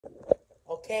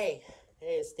Okay,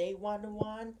 it's day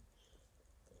 101,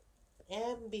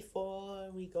 and before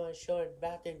we go and show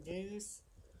about the news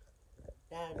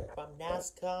that from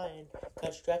NASCAR and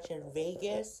construction in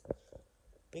Vegas,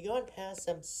 we're going to have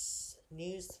some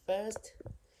news first,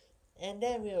 and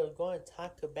then we're going to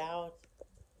talk about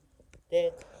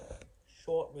it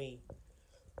shortly.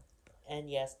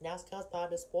 And yes, NASCAR's part of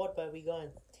the sport, but we're going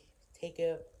to take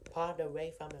a part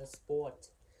away from the sport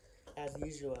as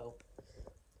usual.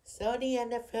 So the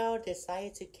NFL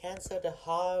decided to cancel the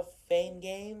Hall of Fame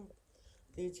game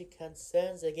due to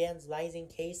concerns against rising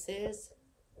cases.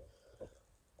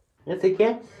 It's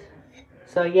against.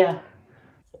 So yeah.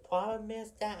 The problem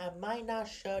is that I might not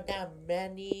show that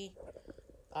many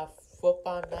of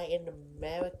Football Night in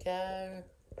America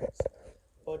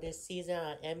for this season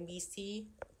on NBC.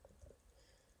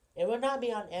 It will not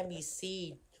be on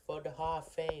NBC for the Hall of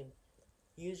Fame.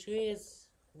 Usually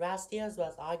last year's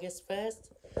was August 1st.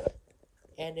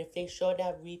 And if they show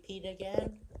that repeat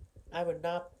again, I would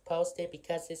not post it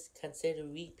because it's considered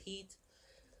repeat.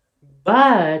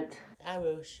 But I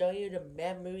will show you the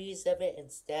memories of it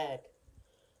instead.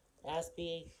 As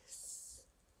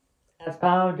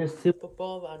part of the Super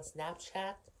Bowl on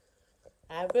Snapchat.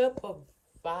 I will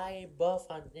provide both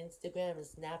on Instagram and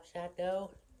Snapchat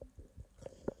though.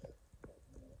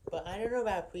 But I don't know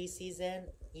about preseason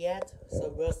yet, so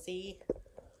we'll see.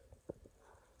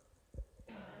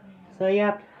 So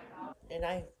yep,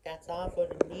 and that's all for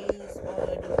the news for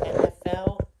the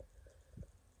NFL.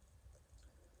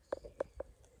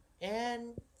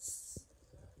 And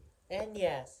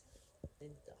yes,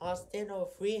 in Austin,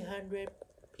 over 300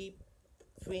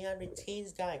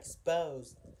 teams got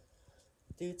exposed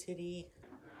due to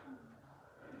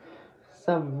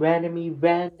some random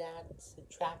event that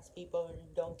attracts people who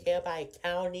don't care about a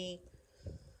county.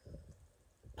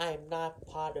 I'm not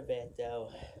part of it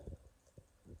though.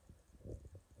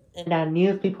 And that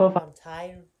news people from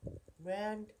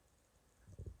Thailand,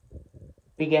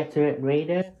 we get to it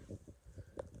later.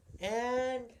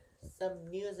 And some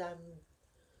news I'm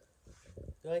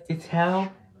going to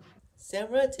tell.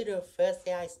 Similar to the first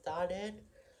day I started,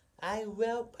 I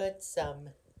will put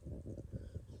some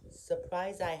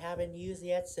surprise I haven't used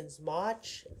yet since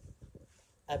March.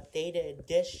 Updated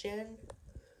edition.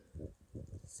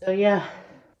 So yeah,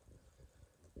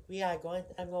 I'm going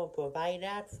to provide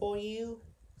that for you.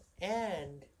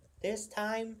 And this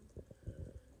time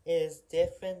is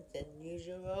different than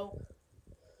usual,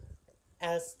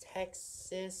 as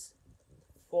Texas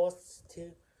forced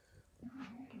to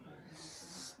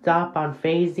stop on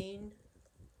phasing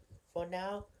for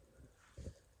now.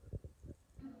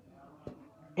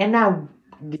 And now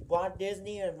Walt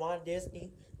Disney World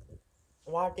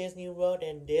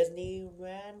and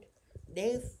Disneyland,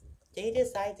 they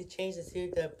decided to change it to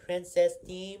the princess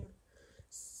theme.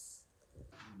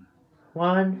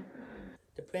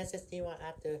 The princess theme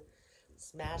at the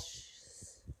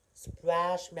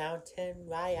Splash Mountain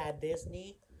ride at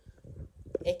Disney.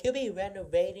 It could be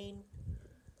renovating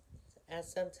at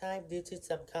some time due to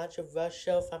some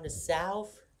controversial from the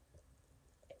South.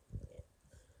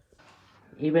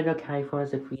 Even though California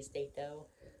is a free state though.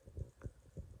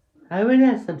 I read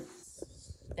that some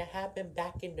that happened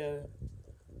back in the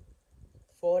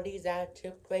 40s that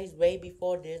took place way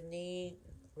before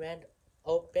Disneyland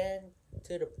opened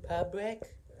to the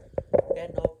public.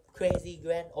 Crazy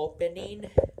grand opening,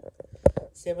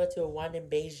 similar to one in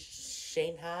Beijing,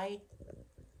 Shanghai.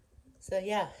 So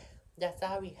yeah, that's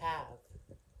all we have.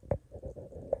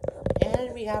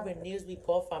 And we have a news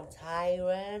report from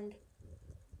Thailand.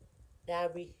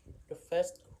 The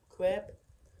first clip.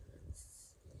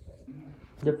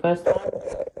 The first one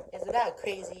is about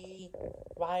crazy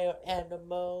wild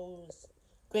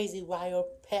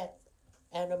pet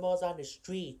animals on the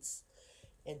streets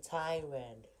in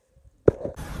Thailand.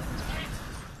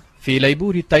 في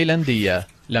ليبور التايلاندية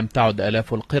لم تعد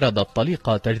آلاف القردة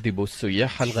الطليقة تجذب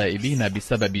السياح الغائبين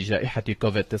بسبب جائحة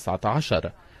كوفيد-19،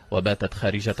 وباتت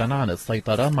خارجة عن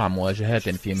السيطرة مع مواجهات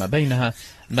فيما بينها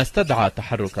ما استدعى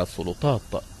تحرك السلطات.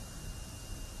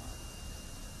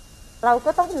 เรา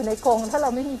ก็ต้องอยู่ในกรงถ้าเรา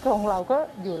ไม่มีกรงเราก็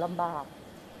อยู่ลำบาก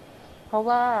เพราะ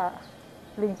ว่า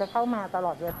ลิงจะเข้ามาตล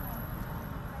อดเวลา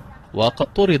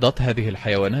وقد طردت هذه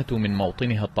الحيوانات من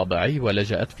موطنها الطبيعي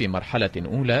ولجأت في مرحلة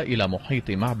أولى إلى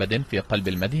محيط معبد في قلب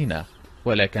المدينة،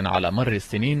 ولكن على مر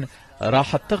السنين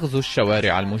راحت تغزو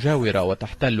الشوارع المجاورة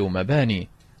وتحتل مباني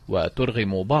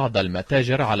وترغم بعض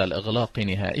المتاجر على الإغلاق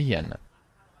نهائيا.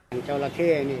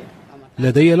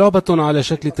 لدي لعبة على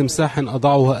شكل تمساح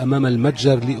أضعها أمام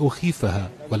المتجر لأخيفها،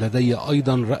 ولدي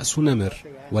أيضا رأس نمر،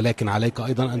 ولكن عليك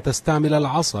أيضا أن تستعمل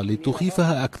العصا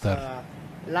لتخيفها أكثر.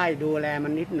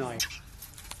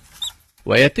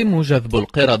 ويتم جذب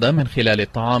القردة من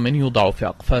خلال طعام يوضع في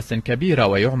أقفاص كبيرة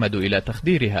ويعمد إلى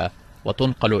تخديرها،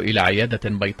 وتنقل إلى عيادة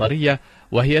بيطرية،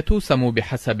 وهي توسم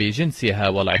بحسب جنسها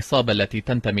والعصابة التي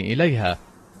تنتمي إليها.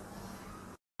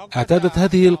 اعتادت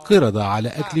هذه القردة على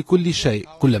أكل كل شيء،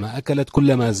 كلما أكلت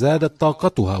كلما زادت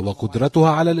طاقتها وقدرتها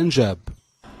على الإنجاب.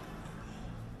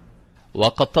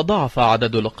 وقد تضاعف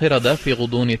عدد القردة في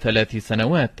غضون 3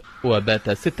 سنوات، وبات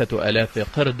 6000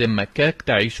 قرد مكاك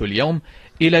تعيش اليوم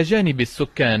إلى جانب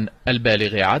السكان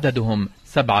البالغ عددهم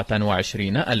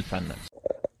 27,000.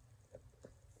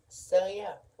 So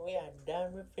yeah, we are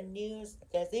done with the news.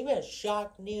 There's even a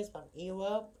short news from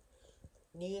Europe,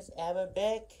 news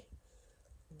Arabic,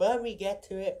 but we get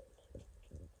to it.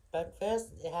 But first,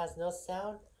 it has no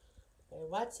sound. And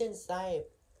what's inside?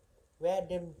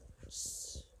 Random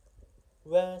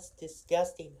was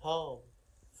disgusting home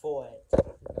for it.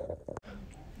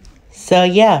 So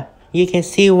yeah, you can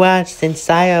see what's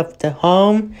inside of the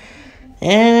home,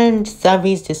 and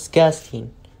something's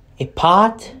disgusting. A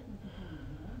pot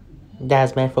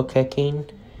that's meant for cooking,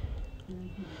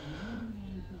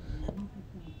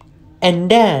 and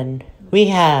then we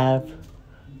have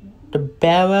the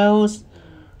barrels.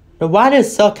 The water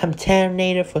is so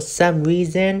contaminated for some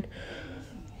reason.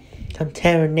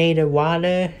 Contaminated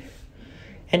water.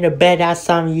 And the bed that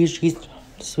some usually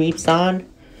sleeps on.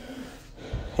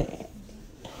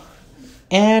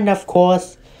 And of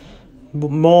course,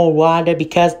 more water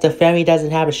because the family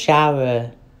doesn't have a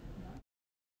shower.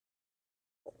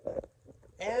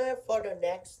 And for the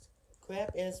next clip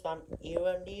is from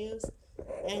Euronews.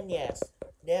 And yes,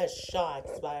 there's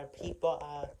sharks while people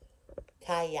are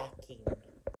kayaking.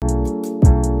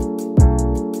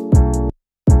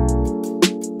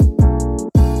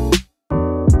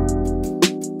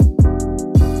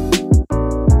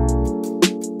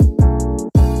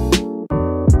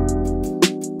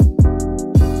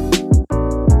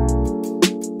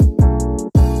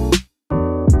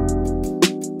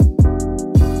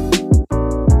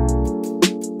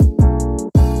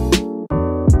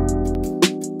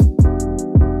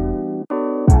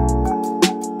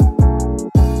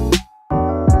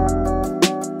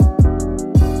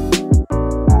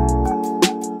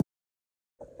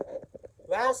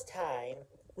 Last time,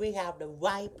 we have the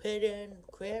white pudding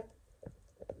clip.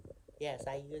 Yes,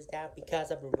 I used that because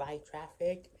of the right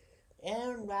traffic.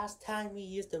 And last time we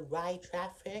used the right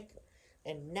traffic.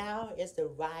 And now it's the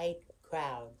right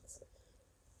crowds.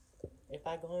 If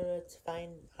I'm going to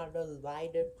find other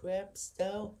lighter clips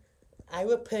though, I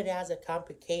will put it as a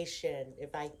complication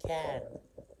if I can.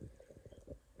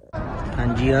 हाँ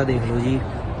जी आ देख लो जी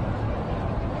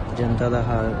जनता ਦਾ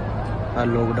ਹਾਲ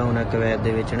lockdown ਹੈ Kuwait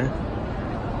ਦੇ ਵਿੱਚ ਨਾ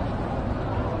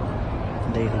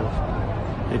ਦੇਖ ਲਓ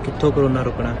ਇਹ ਕਿੱਥੋਂ ਕਰੋਨਾ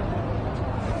ਰੁਕਣਾ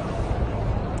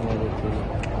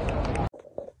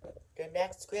The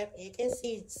next clip, you can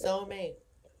see so many.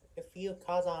 A few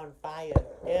cars are on fire.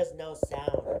 There's no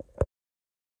sound.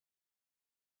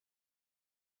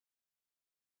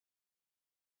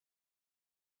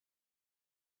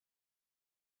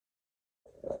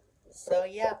 So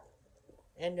yeah,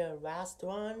 and the last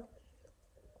one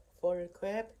for the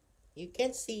clip, you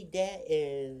can see there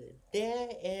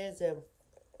is a,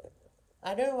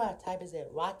 I don't know what type is it,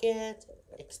 rocket,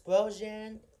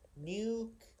 explosion,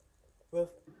 nuke, with,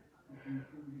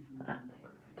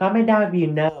 comment down if you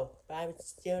know, but I would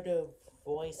still do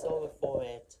voiceover for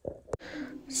it.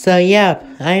 So yeah,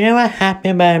 I know what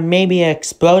happened, but maybe an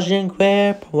explosion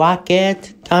clip,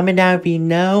 rocket, comment down if you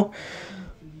know.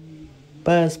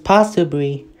 But it's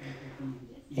possibly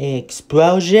an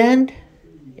explosion,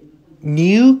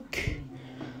 nuke,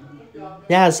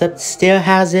 that still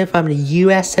has it from the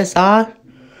USSR.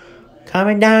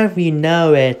 Comment down if you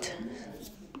know it,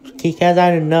 because I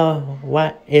don't know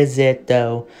what is it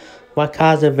though, what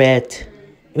cause of it.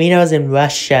 We know it's in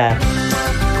Russia.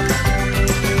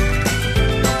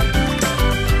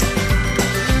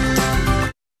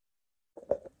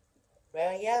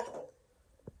 Well yeah,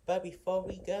 but before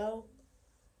we go,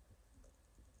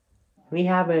 we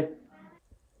have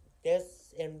this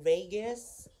in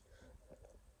Vegas.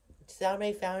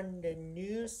 Somebody found the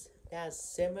news that's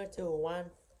similar to one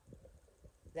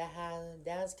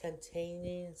that's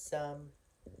containing some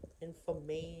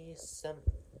information.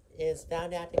 Is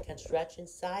found at the construction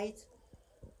site,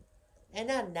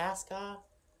 and at NASCAR,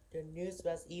 the news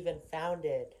was even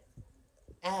founded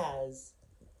as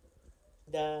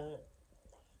and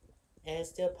it's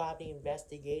still part of the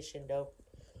investigation though.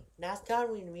 NASCAR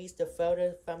released the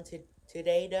photos from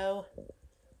today though.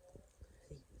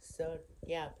 So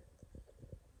yeah.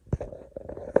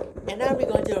 And now we're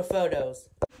going to the photos.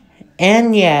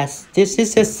 And yes, this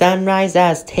is the sunrise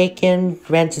that is taken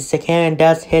when the second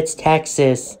dust hits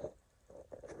Texas.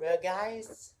 Well,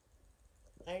 guys,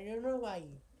 I don't know why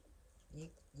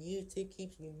YouTube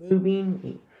keeps me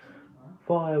moving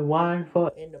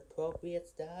for inappropriate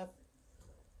stuff.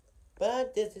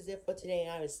 But this is it for today,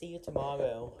 and I will see you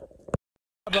tomorrow.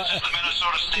 This is the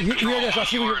Minnesota State Patrol.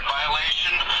 You are in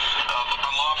violation of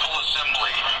unlawful assembly.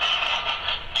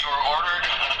 You are ordered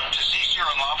to cease your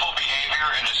unlawful behavior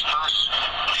and disperse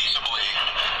peaceably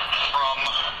from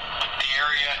the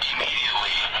area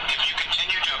immediately. If you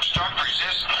continue to obstruct,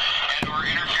 resist, and or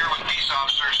interfere with peace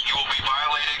officers, you will be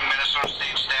violating Minnesota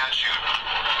State statute,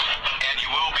 and you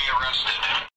will be arrested.